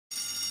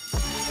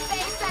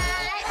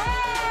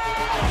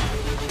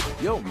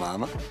Yo,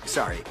 Mama.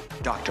 Sorry,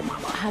 Dr.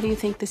 Mama. How do you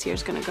think this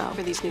year's gonna go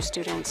for these new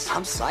students?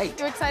 I'm psyched.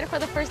 You're excited for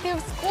the first day of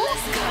school?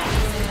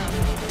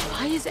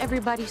 Why is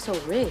everybody so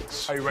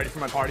rich? Are you ready for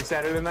my party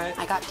Saturday night?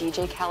 I got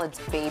DJ Khaled's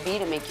Baby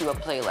to make you a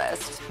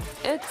playlist.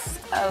 It's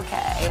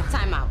okay.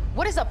 Time out.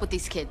 What is up with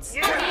these kids?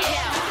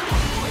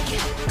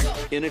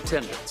 In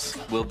attendance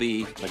will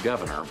be the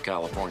governor of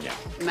California.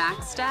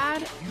 Mac's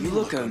dad? You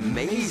look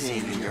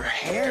amazing, and your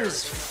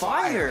hair's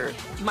fire.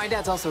 My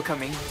dad's also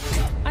coming.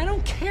 I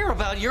don't care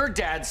about your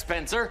dad,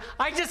 Spencer.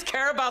 I just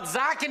care about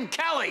Zach and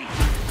Kelly.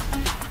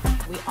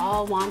 We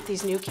all want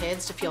these new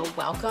kids to feel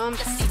welcome.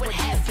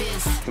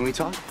 Can we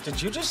talk?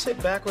 Did you just sit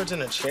backwards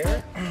in a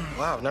chair?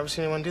 Wow, I've never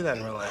seen anyone do that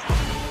in real life.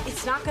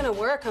 It's not gonna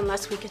work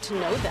unless we get to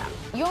know them.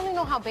 You only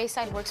know how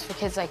Bayside works for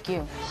kids like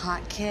you.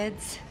 Hot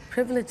kids?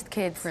 Privileged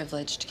kids.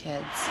 Privileged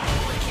kids.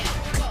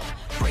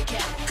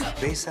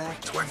 Bayside,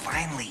 it's where I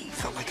finally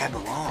felt like I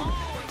belong.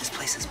 This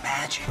place is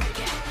magic.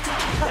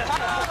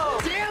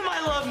 Damn,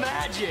 I love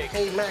magic.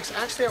 Hey, Max,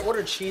 actually, I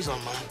ordered cheese on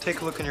mine.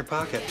 Take a look in your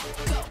pocket.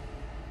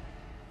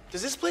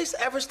 Does this place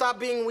ever stop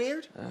being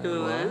weird?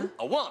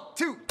 A 1,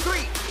 2,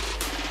 3.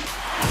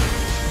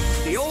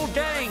 The old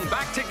gang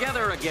back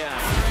together again.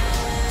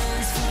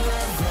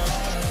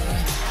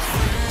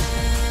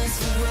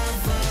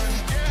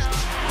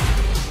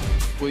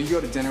 Will you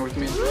go to dinner with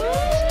me?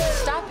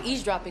 Stop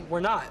eavesdropping. We're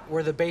not.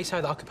 We're the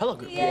Bayside acapella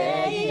group.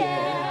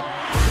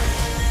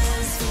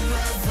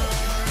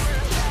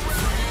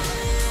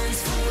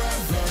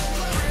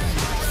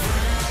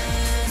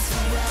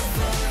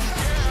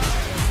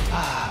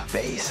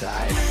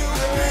 Bayside.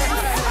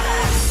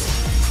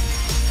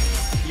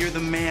 You're the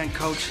man,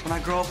 Coach. When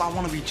I grow up, I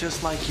want to be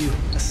just like you.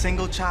 A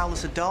single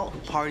childless adult who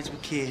parties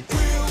with kids.